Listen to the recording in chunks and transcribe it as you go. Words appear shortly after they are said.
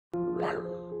Going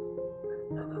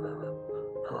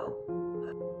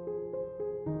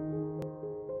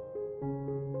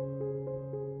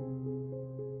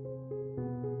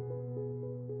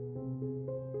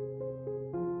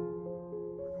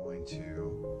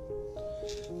to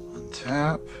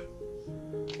untap.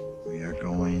 We are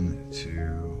going to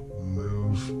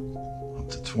move up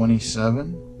to 27.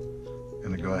 I'm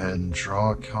going to go ahead and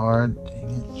draw a card. Dang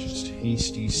it, just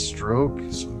hasty stroke.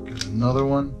 So I'll get another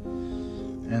one.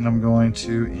 And I'm going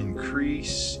to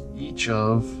increase each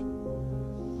of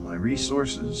my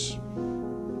resources.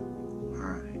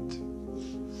 Alright.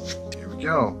 Here we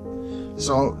go.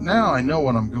 So now I know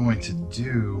what I'm going to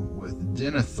do with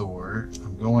Denethor.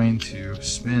 I'm going to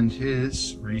spend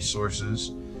his resources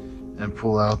and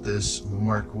pull out this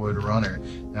Mirkwood Runner.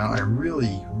 Now I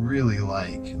really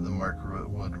like the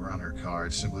Mirkwood Runner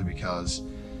card simply because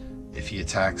if he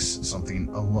attacks something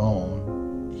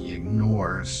alone, he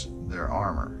ignores their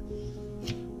armor.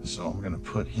 So I'm going to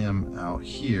put him out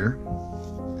here.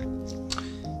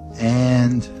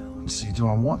 And let's see, do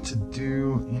I want to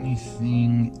do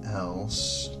anything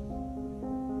else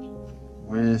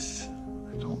with...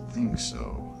 I don't think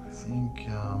so. I think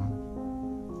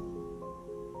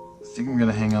I'm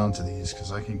going to hang on to these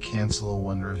because I can cancel a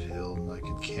Wind Revealed and I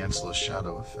can cancel a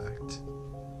Shadow Effect.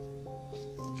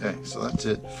 Okay, so that's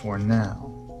it for now.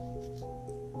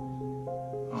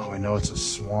 Oh, we know it's a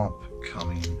swamp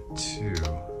coming too.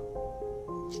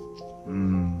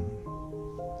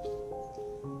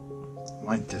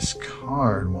 Might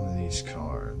discard one of these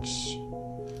cards.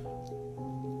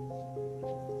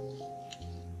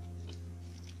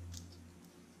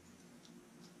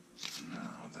 No,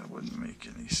 that wouldn't make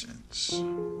any sense.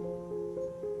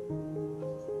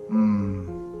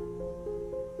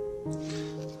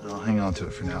 I'll hang on to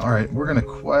it for now. Alright, we're going to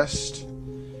quest.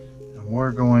 And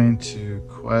we're going to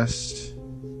quest.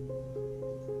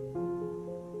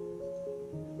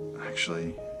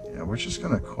 Actually, yeah, we're just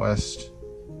going to quest.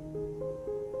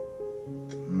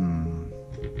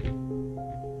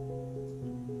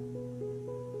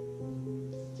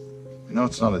 We know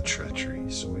it's not a treachery,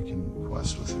 so we can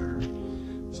quest with her.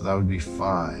 So that would be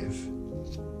 5.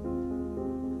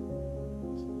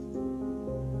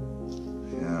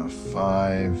 Yeah,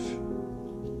 5.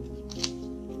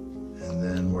 And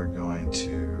then we're going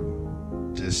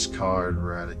to discard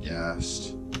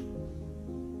Radagast.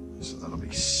 So that'll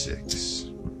be 6.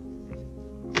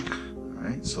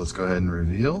 Alright, so let's go ahead and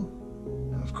reveal.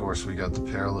 And of course we got the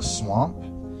Perilous Swamp.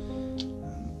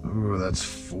 Ooh, that's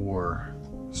 4.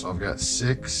 So I've got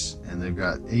 6 and they've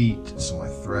got 8, so my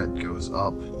threat goes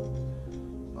up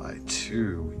by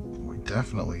 2. We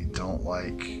definitely don't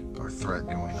like our threat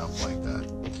going up like that.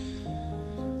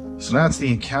 So that's the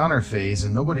encounter phase,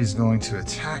 and nobody's going to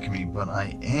attack me, but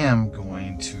I am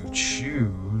going to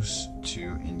choose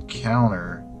to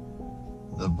encounter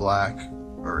the Black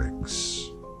Uruks.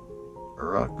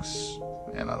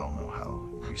 And I don't know how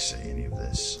you say any of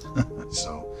this.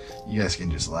 So you guys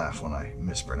can just laugh when I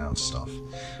mispronounce stuff.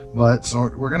 But so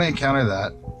we're going to encounter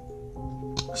that.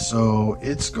 So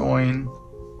it's going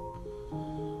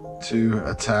to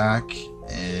attack,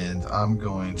 and I'm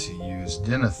going to use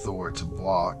Denethor to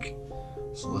block.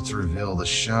 So let's reveal the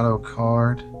shadow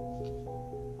card.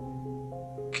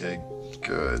 Okay,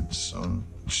 good. So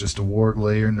it's just a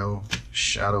Warglayer, no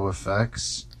shadow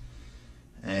effects.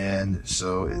 And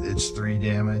so its 3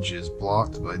 damage is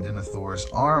blocked by Denethor's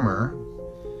armor.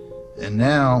 And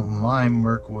now my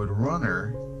Mirkwood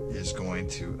Runner is going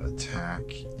to attack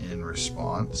in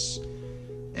response.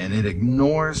 And it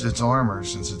ignores its armor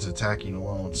since it's attacking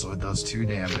alone. So it does 2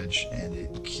 damage and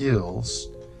it kills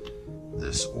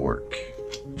this orc,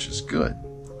 which is good.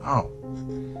 Oh.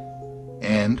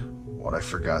 And what I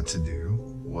forgot to do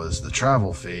was the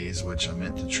travel phase, which I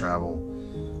meant to travel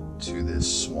to this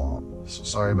swamp. So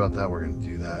sorry about that. We're going to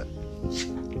do that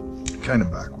kind of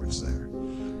backwards there.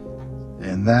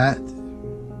 And that,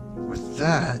 with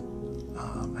that,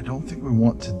 I don't think we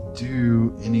want to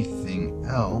do anything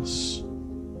else.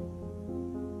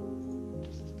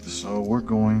 So we're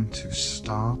going to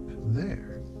stop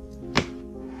there.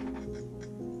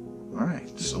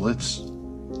 Alright, so let's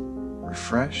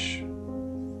refresh.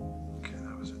 Okay,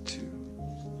 that was a 2.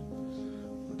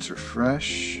 Let's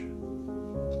refresh.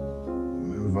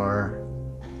 Move our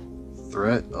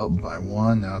threat up by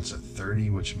 1. Now it's at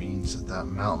 30, which means that that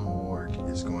mountain warg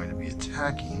is going to be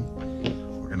attacking.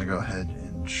 We're going to go ahead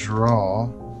and draw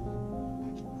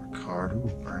our card. Ooh,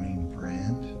 Burning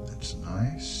Brand. That's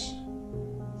nice.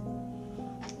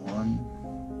 1.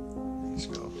 Let's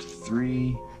go up to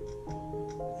 3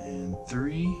 and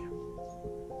 3.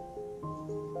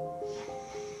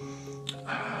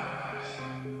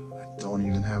 I don't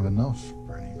even have have enough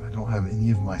for any. I don't have any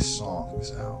of my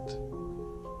songs out.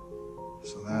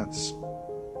 So that's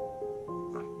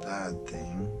a bad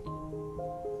thing.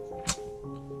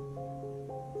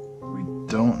 We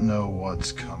don't know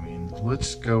what's coming.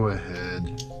 Let's go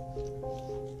ahead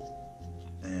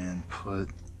and put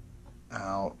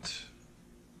out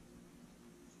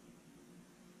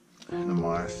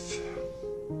Hinamarth.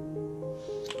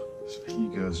 So he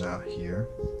goes out here.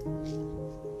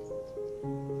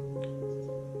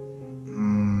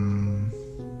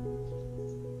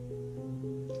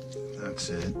 That's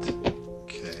it.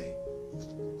 Okay.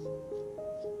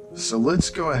 So let's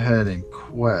go ahead and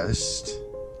quest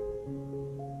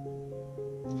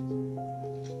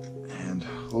and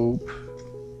hope.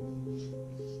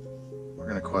 We're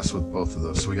going to quest with both of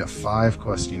those. So we got 5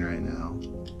 questing right now.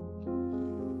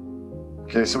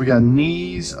 Okay, so we got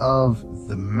Knees of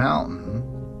the Mountain,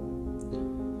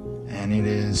 and it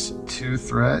is 2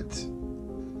 threat.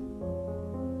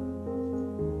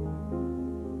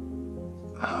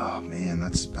 Oh man,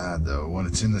 that's bad though. When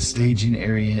it's in the staging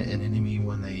area, an enemy,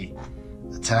 when they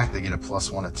attack, they get a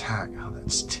 +1 attack. Oh,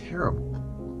 that's terrible.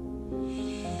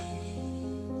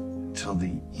 Until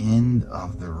the end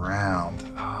of the round.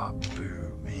 Oh,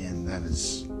 boo. Man, that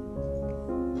is...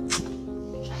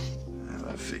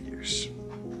 that figures.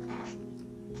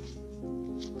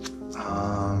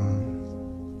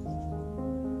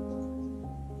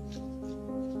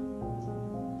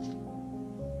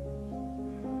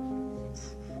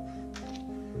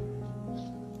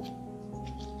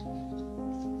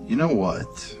 You know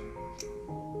what?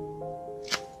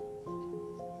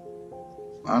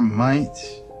 I might,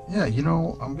 yeah, you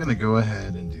know, I'm gonna go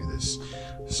ahead and do this.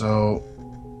 So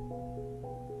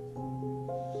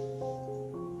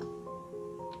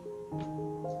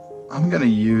I'm gonna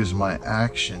use my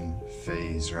action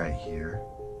phase right here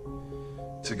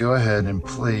to go ahead and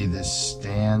play this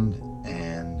stand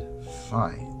and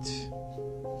fight.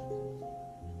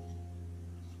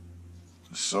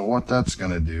 So what that's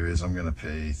going to do is I'm going to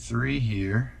pay 3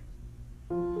 here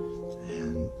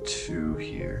and 2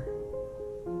 here.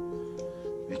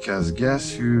 Because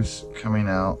guess who's coming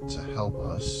out to help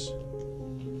us?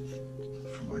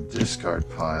 From our discard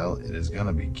pile, it is going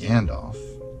to be Gandalf.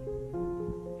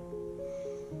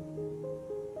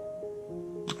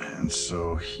 And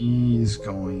so he's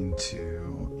going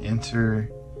to enter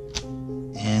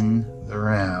in the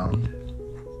round.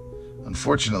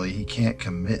 Unfortunately, he can't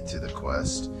commit to the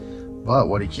quest, but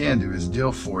what he can do is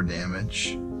deal 4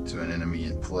 damage to an enemy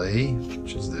in play,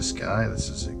 which is this guy. This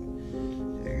is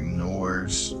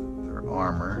ignores their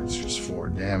armor. It's just 4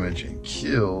 damage and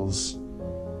kills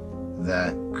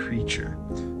that creature.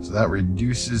 So that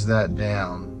reduces that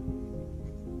down.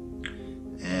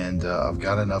 And I've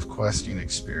got enough questing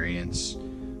experience,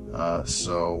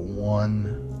 so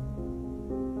 1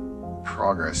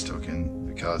 progress token,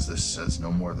 because this says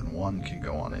no more than 1 can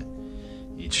go on it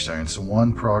each turn. So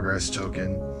 1 progress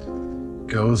token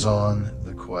goes on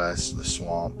the quest, the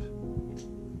swamp,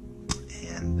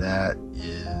 and that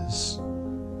is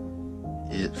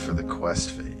it for the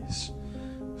quest phase.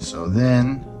 So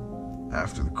then,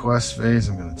 after the quest phase,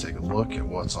 I'm going to take a look at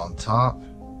what's on top.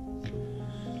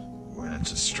 When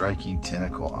it's a striking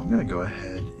tentacle, I'm going to go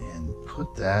ahead and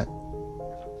put that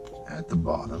at the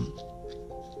bottom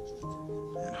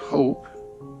and hope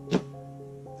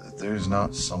that there's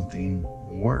not something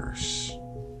worse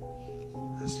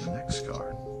as the next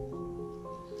card.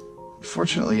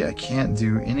 Unfortunately, I can't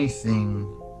do anything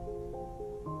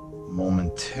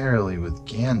momentarily with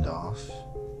Gandalf,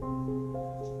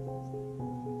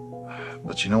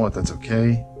 but you know what, that's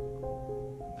okay.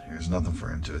 There's nothing for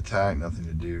him to attack, nothing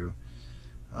to do.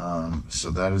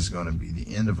 So that is going to be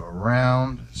the end of a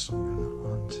round. So I'm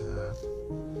going to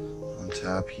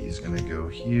untap. He's going to go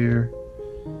here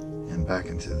and back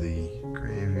into the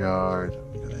graveyard.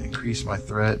 I'm going to increase my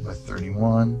threat by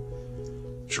 31.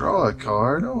 Draw a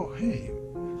card. Oh, hey,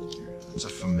 it's a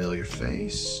familiar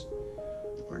face.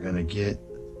 We're going to get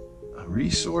a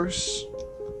resource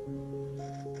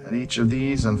at each of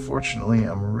these. Unfortunately,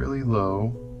 I'm really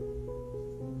low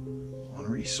on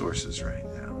resources right now.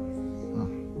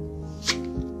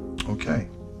 Okay.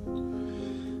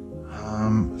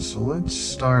 So let's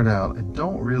start out. I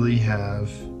don't really have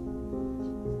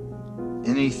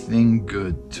anything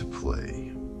good to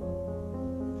play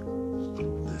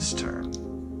this turn.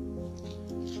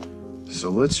 So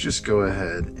let's just go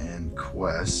ahead and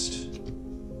quest.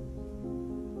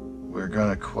 We're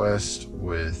gonna quest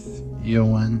with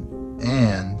Eowyn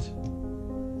and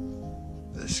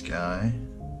this guy.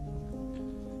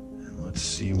 And let's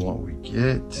see what we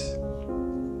get.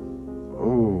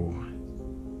 Oh,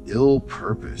 Ill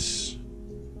Purpose.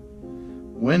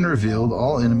 When revealed,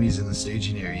 all enemies in the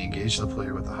staging area engage the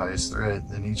player with the highest threat.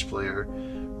 Then each player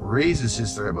raises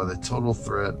his threat by the total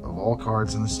threat of all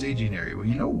cards in the staging area. Well,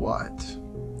 you know what?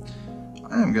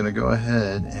 I am going to go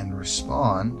ahead and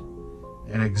respond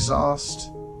and exhaust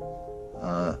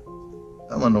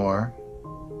Eleanor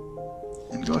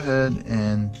and go ahead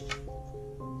and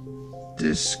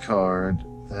discard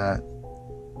that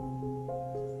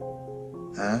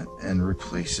and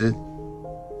replace it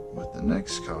with the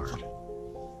next card.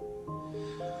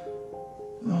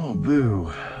 Oh,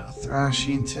 boo. A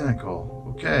thrashing tentacle.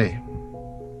 Okay.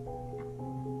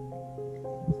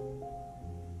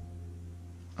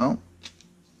 Oh,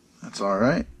 that's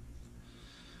alright.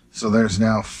 So there's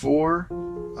now 4.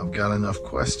 I've got enough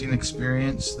questing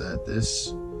experience that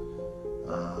this,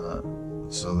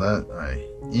 so that I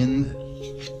end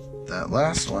that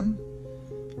last one.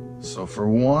 So for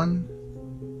 1,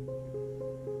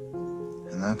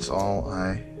 and that's all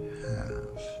I have.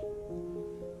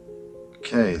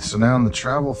 Okay, so now in the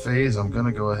travel phase, I'm going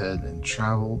to go ahead and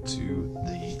travel to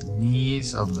the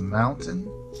knees of the mountain.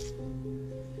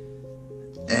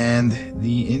 And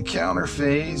the encounter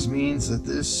phase means that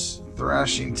this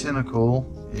thrashing tentacle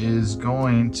is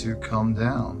going to come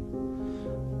down.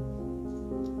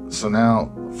 So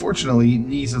now, fortunately,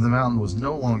 Knees of the Mountain was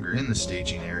no longer in the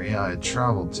staging area. I had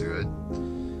traveled to it,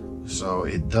 so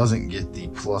it doesn't get the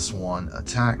 +1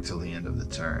 attack till the end of the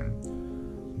turn.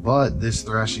 But this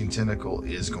thrashing tentacle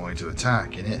is going to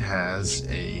attack, and it has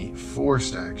a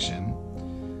forced action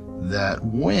that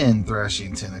when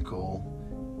thrashing tentacle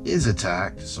is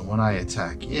attacked, so when I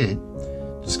attack it,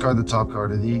 discard the top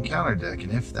card of the encounter deck,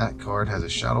 and if that card has a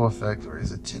shadow effect or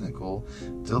is a tentacle,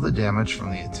 deal the damage from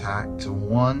the attack to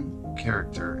 1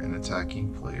 character an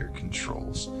attacking player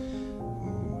controls.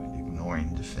 Ooh,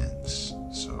 ignoring defense.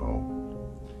 So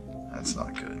that's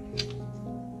not good.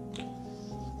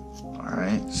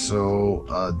 Alright, so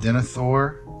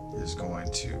Denethor is going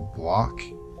to block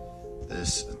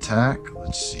this attack.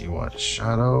 Let's see what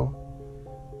shadow.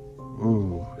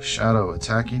 Ooh, shadow.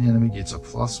 Attacking enemy gets a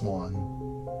 +1.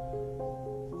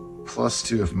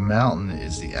 +2 if mountain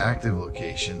is the active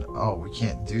location. Oh, we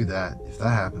can't do that. If that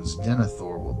happens,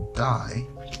 Denethor will die.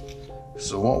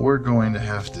 So what we're going to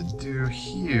have to do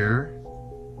here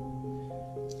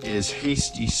is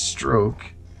Hasty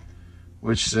Stroke,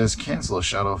 which says cancel a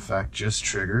shadow effect just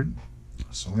triggered.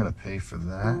 So I'm going to pay for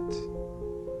that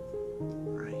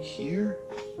right here.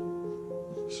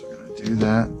 So we're going to do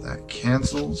that. That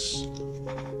cancels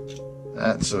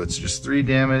that. So it's just 3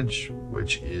 damage,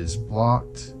 which is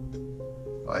blocked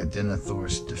by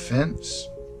Denethor's defense.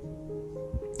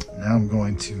 Now I'm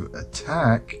going to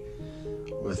attack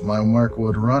with my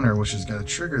Markwood Runner, which is going to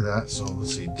trigger that. So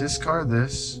let's see, discard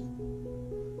this.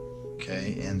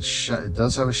 Okay, and it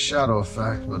does have a shadow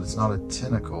effect, but it's not a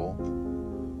tentacle.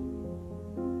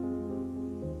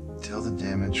 Deal the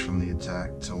damage from the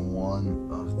attack to one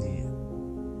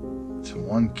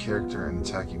character in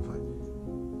attacking play.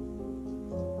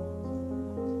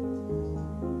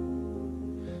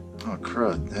 Oh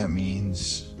crud! That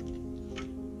means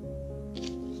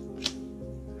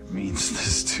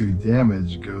this 2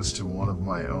 damage goes to one of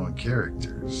my own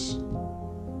characters.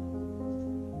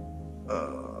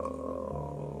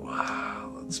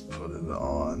 Let's put it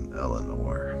on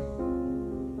Eleanor.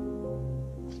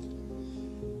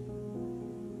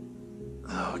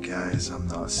 Oh, guys, I'm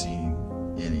not seeing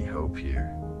any hope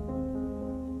here.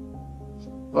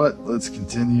 But let's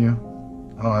continue.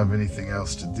 I don't have anything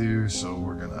else to do, so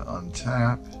we're going to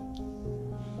untap.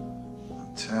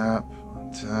 Untap,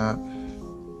 untap.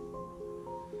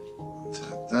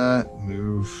 Untap that.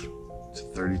 Move to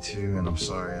 32, and I'm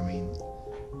sorry, I mean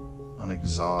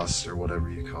unexhaust or whatever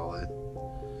you call it.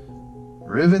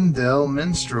 Rivendell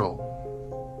Minstrel.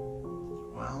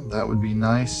 Well, that would be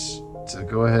nice to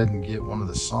go ahead and get one of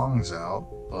the songs out,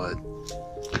 but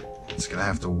it's going to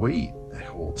have to wait a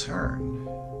whole turn.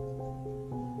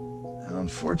 And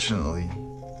unfortunately,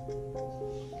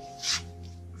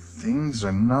 things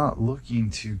are not looking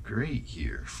too great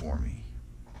here for me.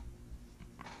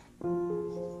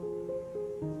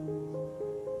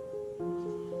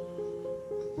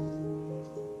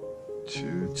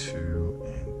 2, 2,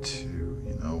 and 2.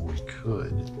 You know, we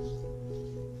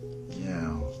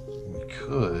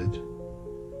could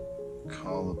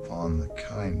call upon the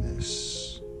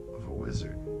kindness of a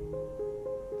wizard.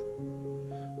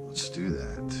 Let's do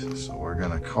that. So we're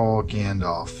going to call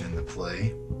Gandalf into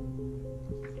play.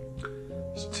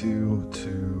 It's 2, 2,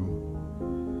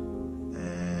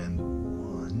 and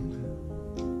 1.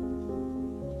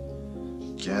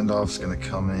 Gandalf's going to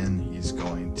come in. He's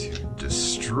going to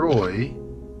destroy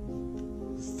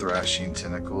Thrashing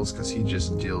Tentacles because he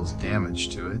just deals damage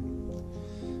to it.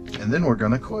 And then we're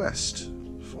going to quest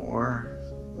 4,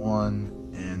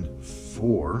 1, and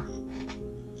 4.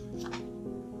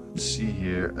 Let's see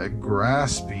here, a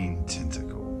Grasping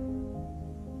Tentacle.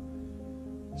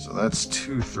 So that's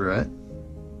 2 threat.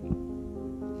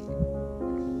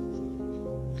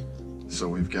 So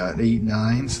we've got 8,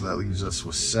 9, so that leaves us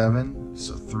with 7.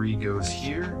 So 3 goes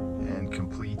here and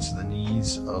completes the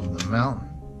needs of the mountain.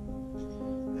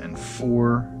 And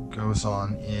 4 goes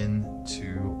on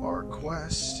into our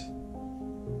quest.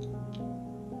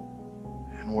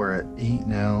 And we're at 8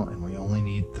 now, and we only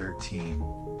need 13.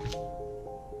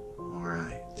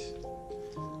 Alright.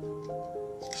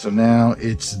 So now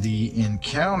it's the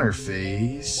encounter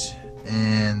phase,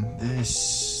 and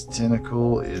this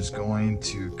tentacle is going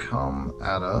to come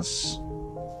at us.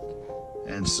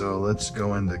 And so let's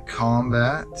go into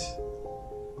combat.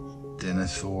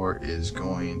 Denethor is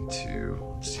going to,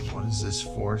 let's see, what is this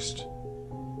forced?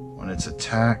 When it's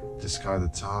attacked, discard the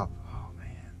top. Oh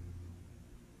man.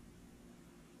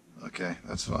 Okay,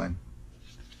 that's fine.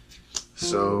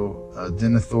 So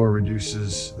Denethor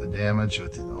reduces the damage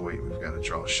with the, oh wait, we've got to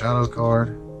draw a shadow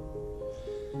card.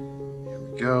 Here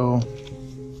we go.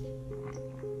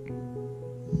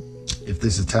 If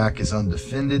this attack is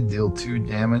undefended, deal 2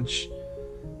 damage.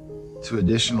 2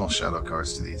 additional shadow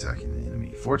cards to the attacking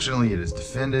enemy. Fortunately, it is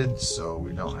defended, so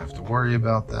we don't have to worry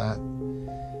about that.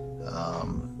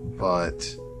 But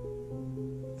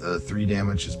the 3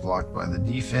 damage is blocked by the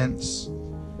defense.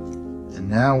 And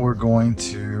now we're going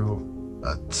to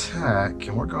attack,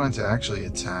 and we're going to actually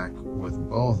attack with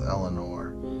both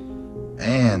Eleanor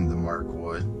and the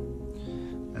Mirkwood.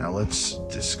 Now let's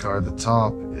discard the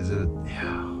top. Is it a,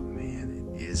 oh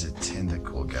man, it is a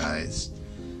tentacle, guys.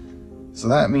 So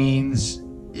that means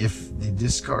if the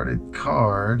discarded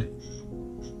card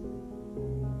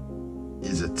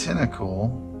is a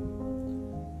tentacle,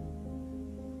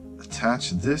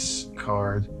 attach this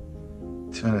card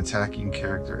to an attacking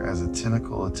character as a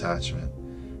tentacle attachment.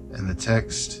 And the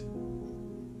text,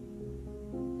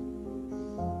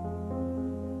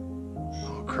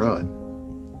 oh crud.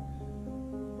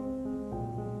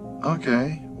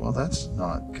 Okay, well that's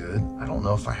not good. I don't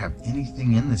know if I have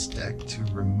anything in this deck to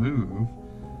remove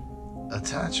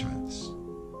attachments.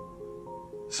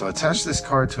 So attach this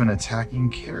card to an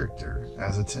attacking character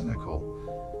as a tentacle.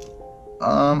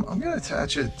 I'm going to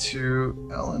attach it to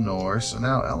Eleanor. So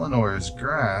now Eleanor is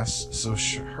grass, so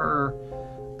her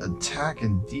attack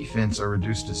and defense are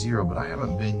reduced to 0, but I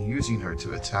haven't been using her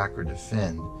to attack or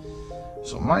defend.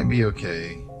 So it might be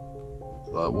okay,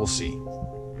 but we'll see.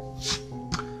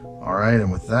 Alright,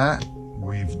 and with that,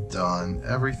 we've done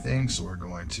everything. So we're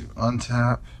going to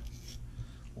untap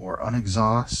or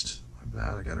unexhaust. My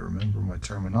bad, I gotta remember my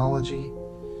terminology.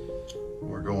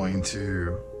 We're going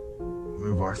to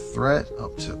move our threat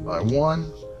up to by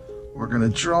 1. We're going to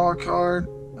draw a card.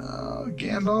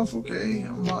 Gandalf, okay,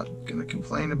 I'm not gonna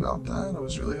complain about that. I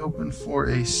was really hoping for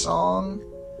a song,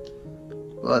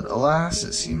 but alas,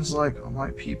 it seems like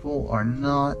my people are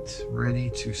not ready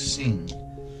to sing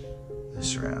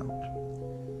this round.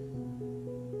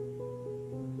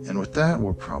 And with that,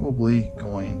 we're probably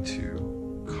going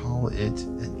to call it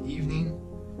an evening.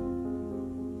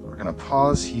 We're gonna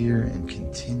pause here and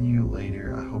continue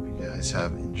later. I hope you guys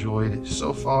have enjoyed it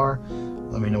so far.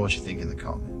 Let me know what you think in the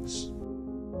comments.